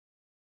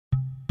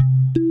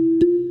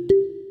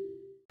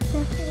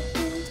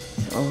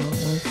1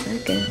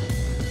 second.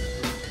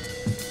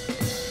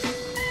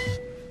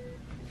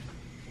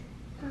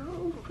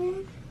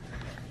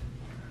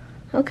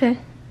 Okay.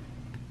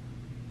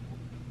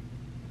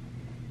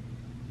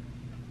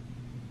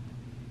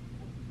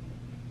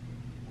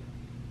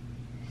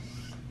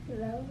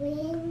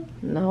 Snowing.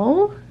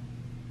 No?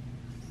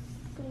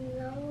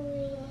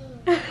 Snowing.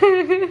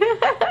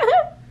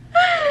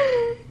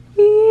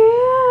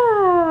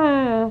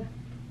 Yeah.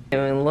 I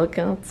mean, look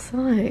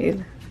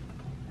outside.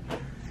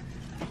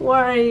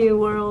 Where are you,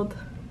 world?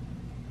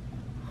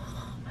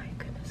 Oh my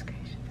goodness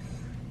gracious.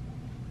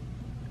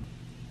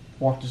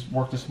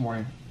 Work this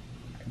morning.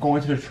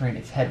 Going to the train,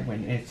 it's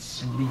headwind, and it's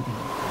sleeting.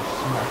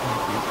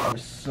 I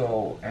was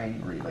so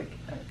angry, like,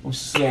 I was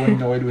so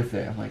annoyed with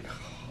it. I'm like,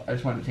 I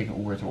just wanted to take an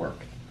Uber to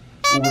work.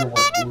 Uber to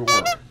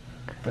work.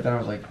 But then I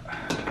was like,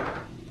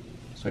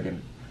 so I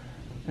didn't.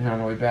 And then on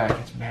the way back,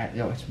 it's mad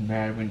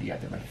windy out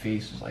there. My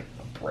face is like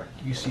a brick.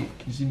 Can you see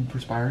me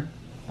perspiring?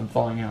 I'm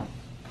falling out.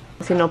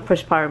 I see no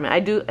perspiring. I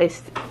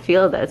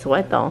feel that it's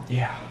wet though.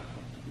 Yeah.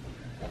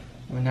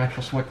 My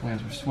natural sweat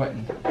glands were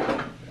sweating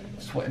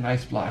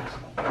ice blocks.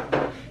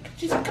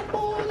 Just come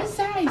on, this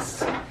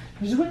ice. I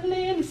was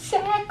willing to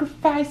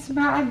sacrifice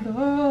my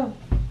love.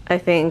 I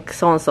think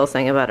so-and-so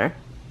sang it better.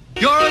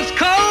 You're as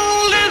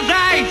cold as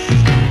ice.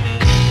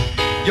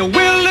 You're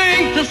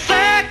willing to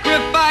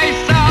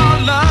sacrifice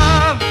our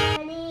love.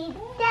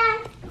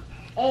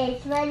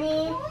 It's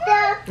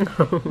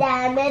bonito.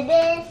 Dame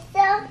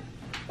beso.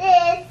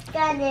 It's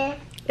gonna.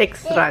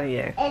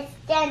 Extraña. It's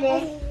gonna.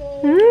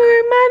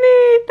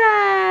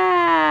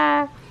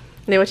 Hermanita.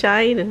 What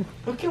y'all eating?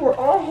 Okay, we're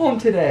all home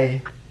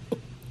today.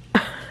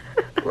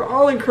 We're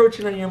all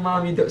encroaching on your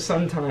mommy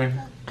son time.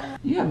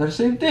 Yeah, they're the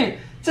same thing.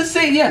 Just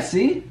say yes,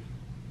 see?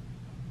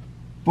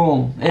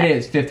 Boom. It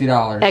is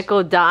 $50.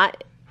 Echo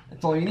Dot.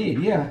 That's all you need,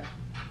 yeah.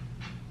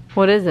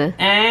 What is it?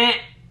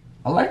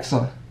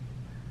 Alexa.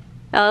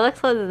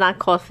 Alexa does not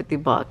cost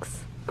 $50.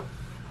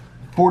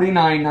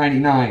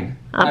 $49.99.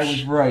 I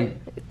was right.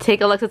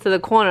 Take Alexa to the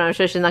corner. I'm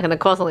sure she's not gonna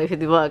cost only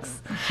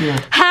 $50. Yeah.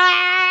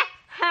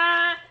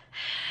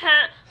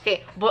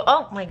 Okay, but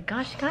oh my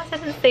gosh, guys, I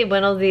didn't say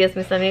buenos dias,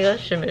 mis amigos.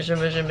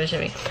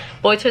 Shimmy.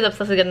 Boytoy's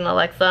obsessed with getting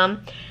Alexa.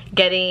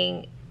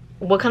 Getting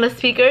what kind of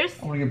speakers?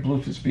 I want to get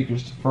Bluetooth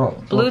speakers for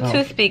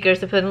Bluetooth speakers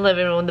to put in the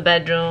living room, the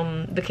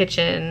bedroom, the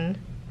kitchen.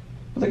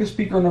 Like a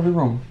speaker in every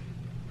room.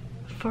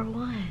 For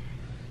what?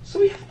 So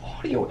we have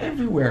audio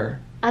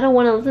everywhere. I don't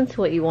want to listen to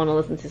what you want to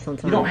listen to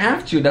sometimes. You don't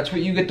have to. That's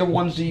what you get, the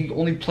ones that you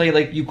only play,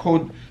 like you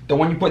code, the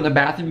one you put in the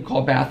bathroom, you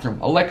call bathroom.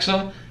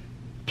 Alexa,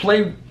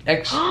 play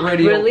X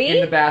radio Really? in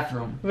the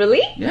bathroom.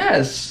 Really?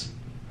 Yes.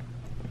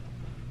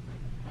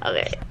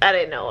 Okay, I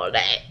didn't know all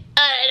that.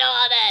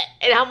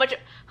 And how much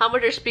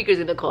are speakers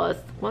gonna cost?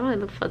 Why do I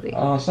look fuzzy?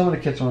 Some of the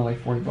kits are only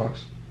like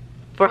 $40.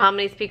 For how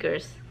many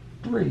speakers?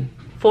 3.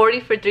 40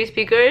 for 3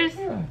 speakers?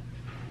 Yeah.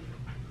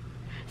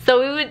 So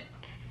we would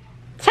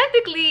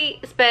technically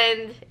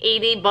spend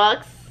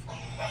 $80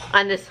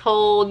 on this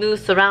whole new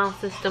surround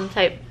system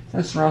type.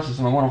 That's surround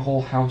system. I want a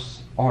whole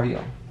house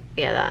audio.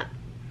 Yeah, that.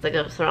 It's like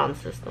a surround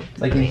system.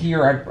 Like in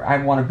here, I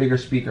want a bigger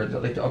speaker,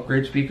 like the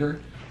upgrade speaker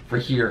for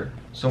here.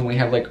 So when we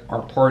have like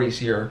our parties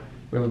here,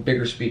 we have a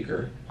bigger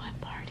speaker.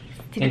 What parties?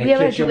 In the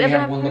kitchen, we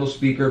have one little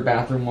speaker,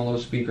 bathroom, one little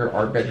speaker,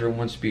 our bedroom,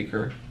 one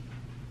speaker.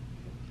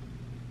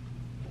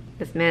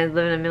 This man is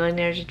living a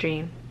millionaire's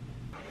dream.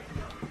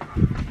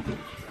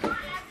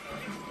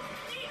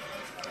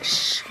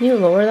 Shh, can you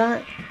lower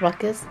that,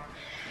 Ruckus?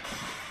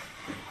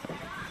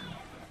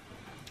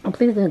 Oh,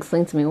 please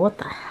explain to me, what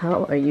the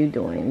hell are you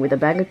doing with a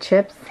bag of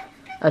chips,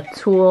 a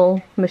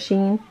tool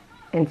machine,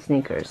 and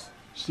sneakers?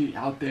 See,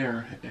 out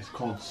there, it's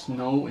called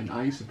snow and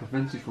ice. It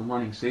prevents you from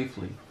running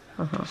safely.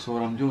 So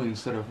what I'm doing,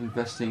 instead of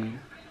investing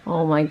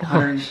Oh my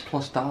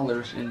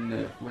 $100+ in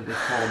the, what they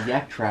call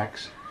yak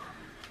tracks.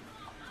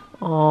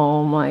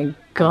 Oh my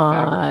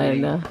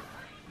god.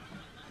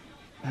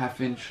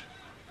 Half-inch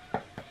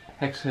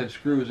hex head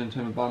screws into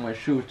the bottom of my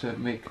shoe to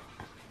make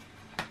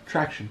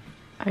traction.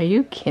 Are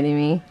you kidding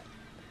me?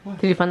 What?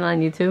 Did you find that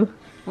on YouTube?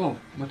 Oh,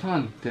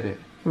 Matan did it.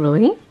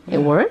 Really? Yeah. It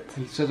worked?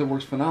 He says it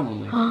works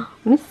phenomenally.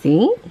 Let me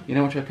see. You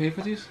know how much I paid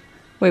for these?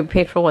 Wait,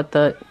 paid for what?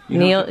 The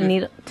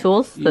needle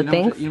tools? The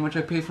things? You know how much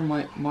I paid for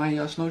my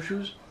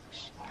snowshoes?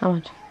 How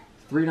much?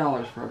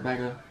 $3 for a bag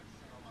of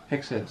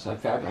hex heads.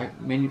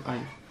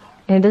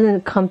 And it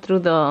doesn't come through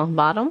the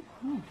bottom?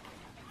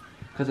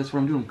 Because that's what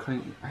I'm doing.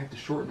 I have to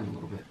shorten them a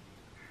little bit.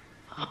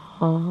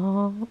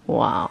 Oh,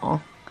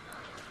 wow.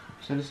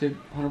 So I just saved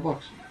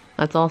 $100.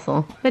 That's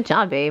awesome. Good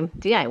job, babe.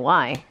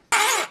 DIY.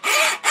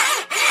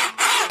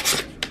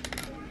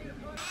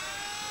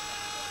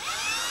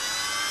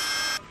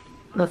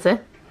 That's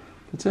it?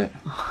 That's it.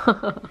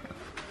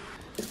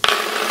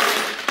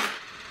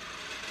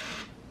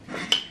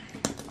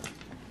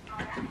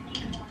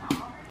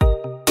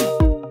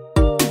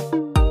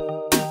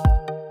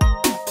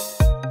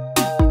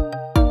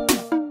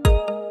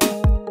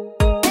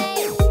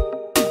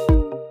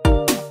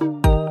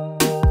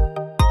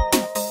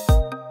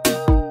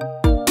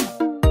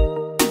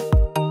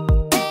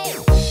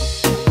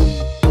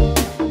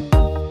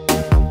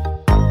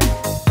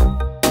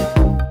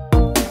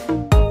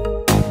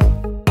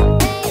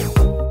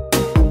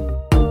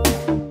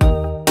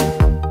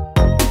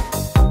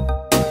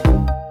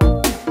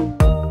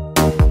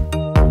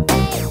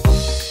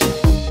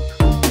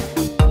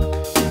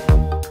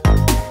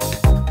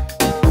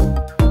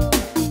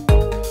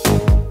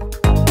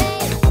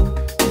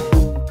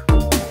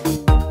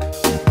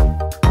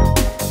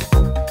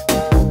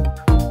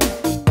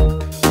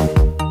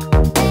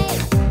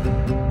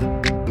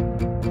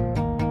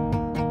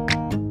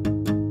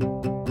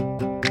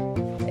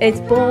 It's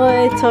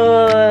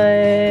Boytoy.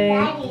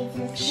 Daddy, it's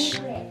a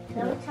secret.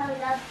 Don't tell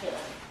nothing.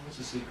 What's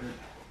the secret?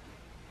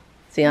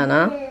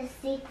 Ziana. It's a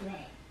secret.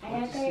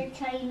 I'm not going to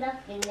tell you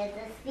nothing. It's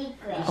a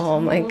secret. Oh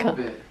my A little god.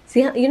 bit.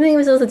 See, you're not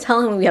even supposed to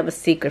tell him we have a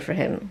secret for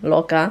him,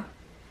 loca.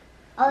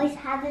 Always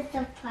have a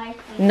surprise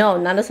for you. No,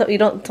 not a you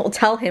don't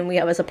tell him we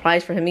have a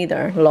surprise for him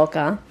either,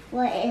 loca.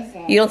 What is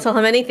it? You don't tell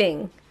him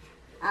anything.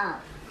 Oh.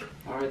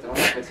 Alright, then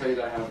I tell you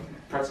that I have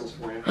pretzels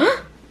for you.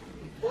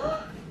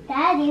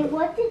 Daddy,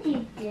 what did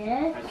you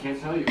do? I can't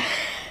tell you.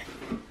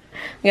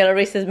 You gotta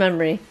erase his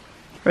memory.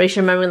 Erase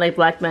your memory like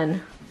black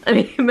men. I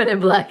mean, men in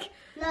black.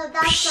 No,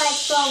 that's like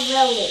so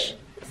really.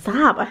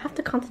 Stop, I have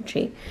to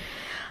concentrate.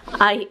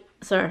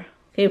 Sir,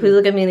 can you please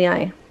look at me in the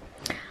eye?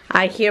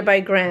 I hereby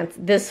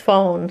grant this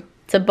phone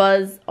to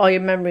buzz all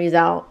your memories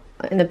out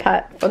from the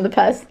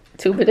past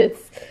 2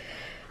 minutes.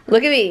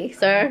 Look at me,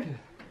 sir.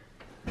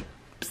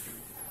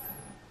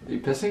 Are you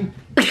pissing?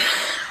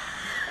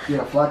 You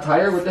got a flat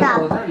tire? What the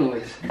hell is that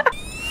noise?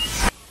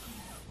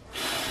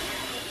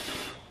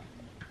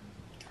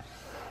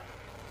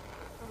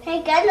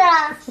 Hey,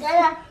 Gunna.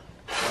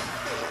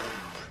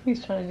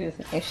 He's trying to do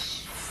this.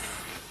 Shh.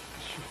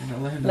 No,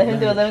 let him Let him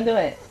do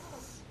it.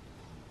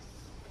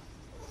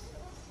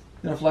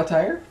 You got a flat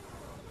tire?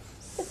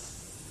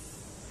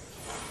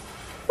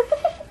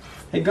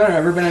 Hey Gunnar,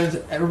 ever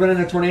been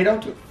in a tornado?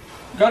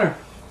 Gunnar,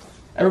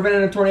 ever been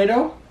in a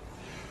tornado?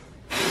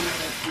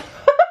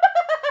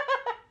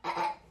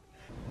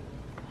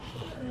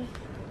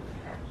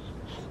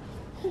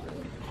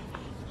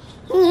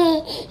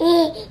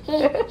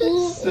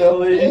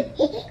 Silly.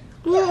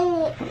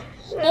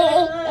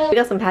 We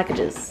got some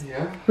packages.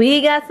 Yeah.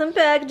 We got some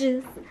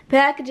packages.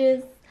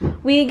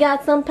 We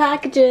got some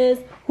packages.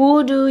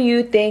 Who do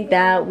you think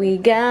that we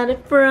got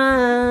it from?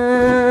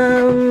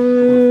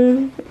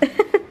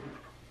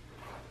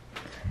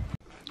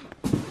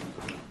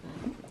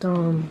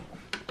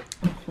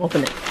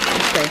 Open it.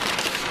 Okay.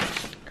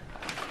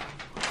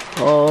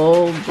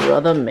 Oh,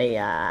 brother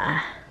Maya.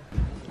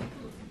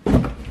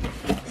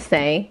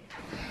 Say,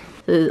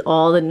 this is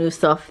all the new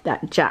stuff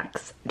that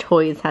Jack's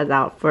Toys has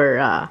out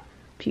for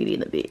Beauty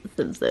and the Beast.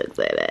 I'm so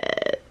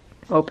excited.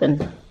 Open.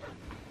 Do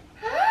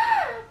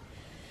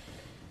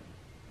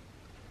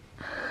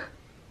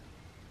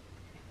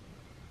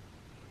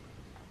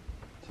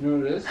you know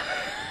what it is?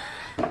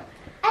 I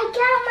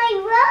got my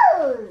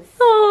rose.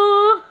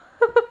 Oh.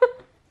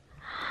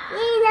 You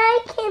know, I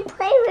can't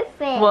play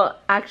with it. Well,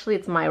 actually,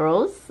 it's my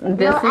rose. This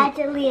No, is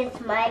actually, it's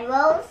my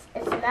rose.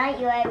 It's not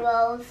your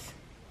rose.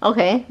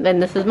 okay. Then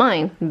this is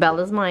mine.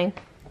 Bella's mine.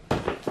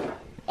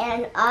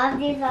 And all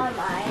these are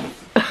mine.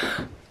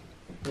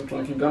 Which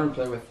one can Gunnar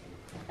play with?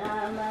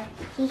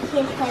 He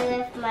can play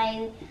with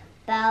my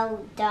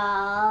Belle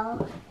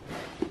doll.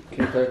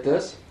 Can you play with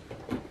this?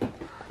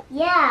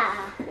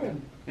 Yeah.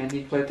 And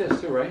he played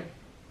this too, right?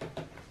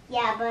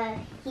 Yeah, but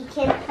he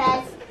can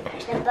press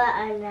the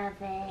button of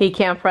it. He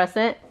can't press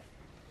it.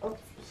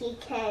 Oops, he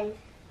can.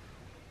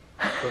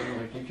 Doesn't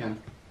like you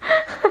can.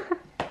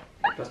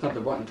 That's not the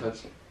button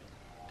touch.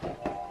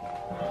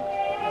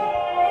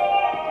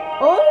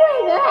 Oh my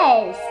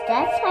gosh,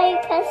 that's how you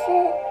press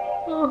it?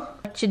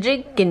 What you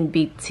drinking,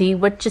 BT?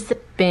 What you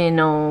sipping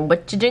on?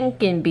 What you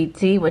drinking,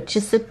 BT? What you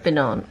sipping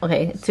on?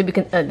 Okay,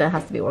 that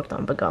has to be worked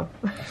on, but go.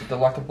 It's a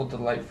delectable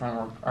delight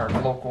from our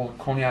local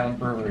Coney Island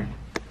brewery.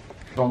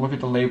 Don't look at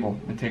the label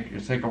and take a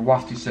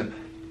wafty sip.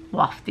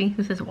 Wafty?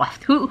 Who says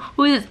wafty?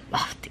 Who is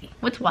wafty?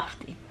 What's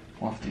wafty?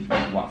 Wafty,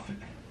 waft it.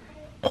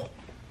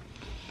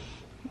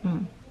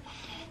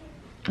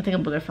 I think a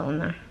booger fell in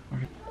there.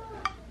 Okay.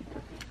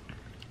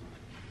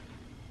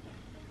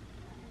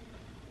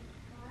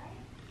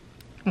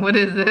 What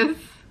is this?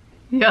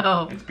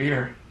 Yo. It's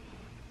beer.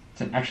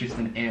 Actually, it's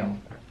an ale.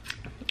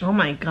 Oh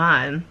my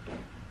god.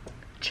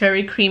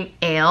 Cherry cream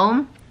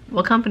ale?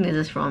 What company is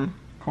this from?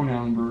 Coney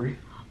Island Brewery.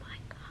 Oh my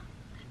god.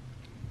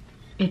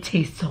 It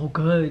tastes so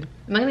good.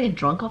 Am I gonna get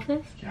drunk off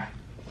this? Yeah.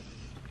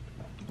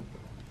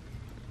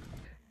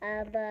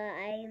 But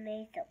I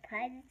made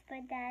surprises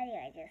for Daddy.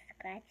 I just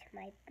scratched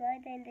my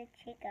butt in the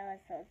cheek. I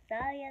was so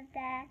sorry of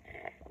that.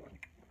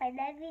 And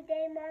every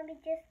day, Mommy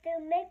just do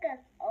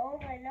makeup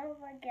over and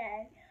over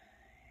again.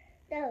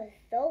 That was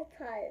so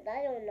tired.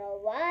 I don't know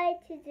why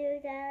to do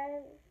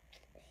that.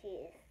 She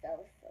is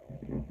so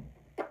silly.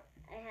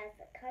 I have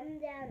to come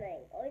down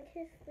and go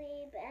to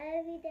sleep.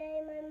 Every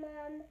day, my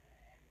mom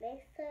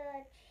makes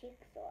her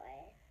cheeks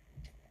sore.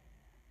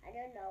 I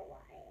don't know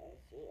why. And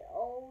she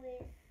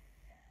always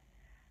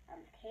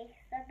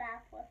takes the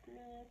bath with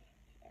me.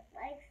 She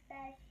likes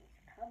that. She's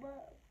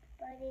covered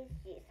buddy.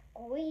 She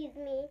squeezed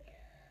me.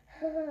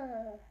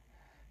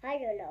 I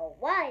don't know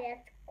why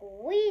that's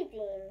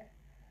squeezing.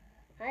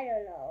 I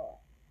don't know.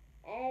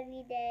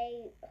 Every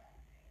day,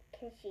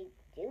 can she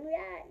do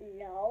that?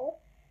 No.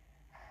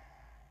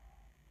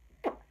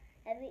 But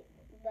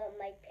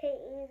my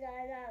paintings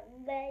are not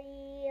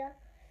ready.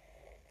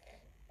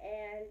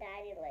 And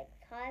Daddy likes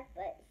hot,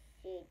 but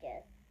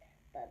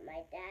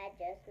my dad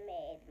just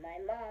made my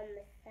mom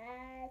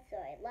sad, so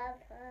I love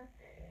her.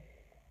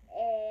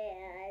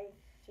 And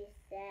she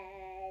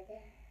said,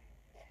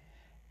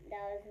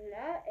 that was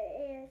not an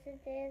answer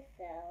to this,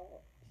 so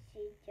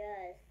she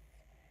just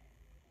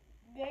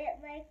did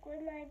like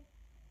with my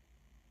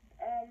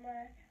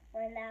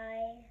when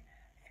I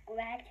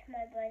scratch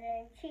my brother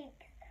and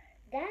cheeks.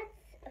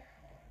 That's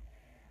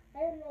I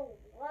don't know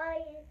why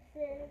it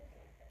says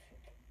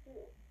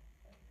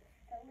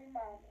silly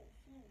mommy.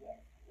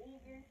 We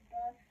just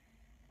got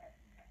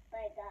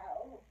like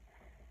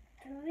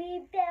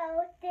 3 bell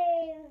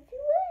things.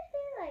 What is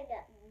it? Like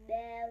a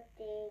bell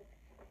thing.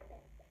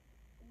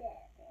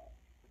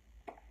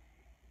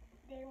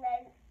 They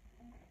like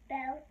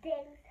bell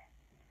things.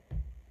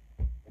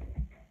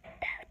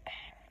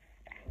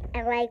 I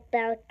like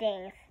bell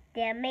things.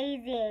 They're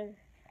amazing.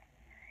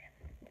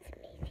 It's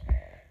amazing.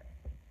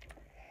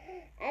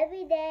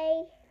 Every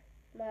day,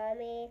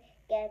 Mommy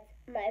gets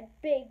my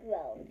big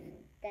rose.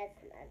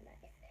 That's not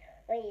nice.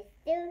 When you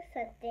do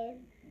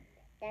something,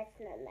 that's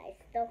not nice.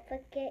 Don't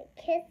forget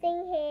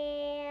kissing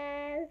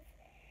hands.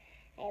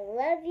 I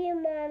love you,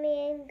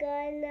 Mommy and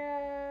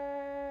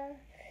Gunnar.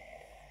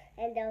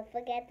 And don't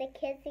forget the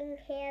kissing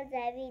hands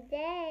every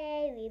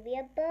day. Read me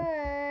a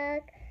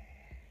book.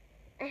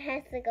 I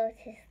have to go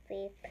to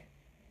sleep.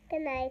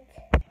 Good night.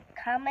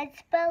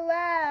 Comments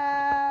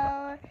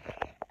below.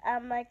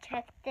 I'm gonna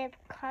check the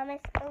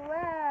comments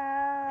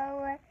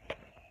below.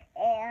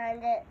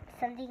 And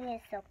something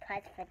is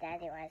surprise for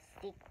Daddy or a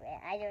secret.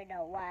 I don't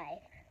know why.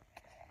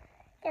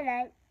 Good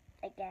night.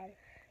 Again.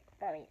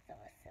 Mommy's so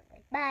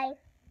silly. Bye.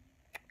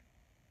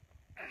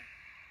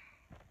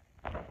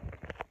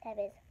 That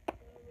is.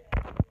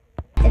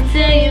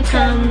 Until you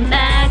come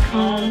back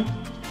home.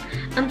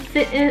 I'm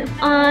sitting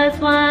eyes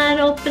wide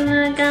open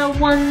and I got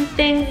one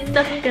thing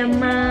stuck in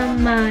my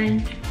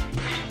mind.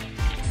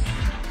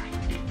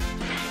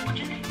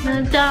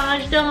 I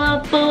dodged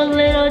a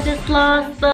bullet or just lost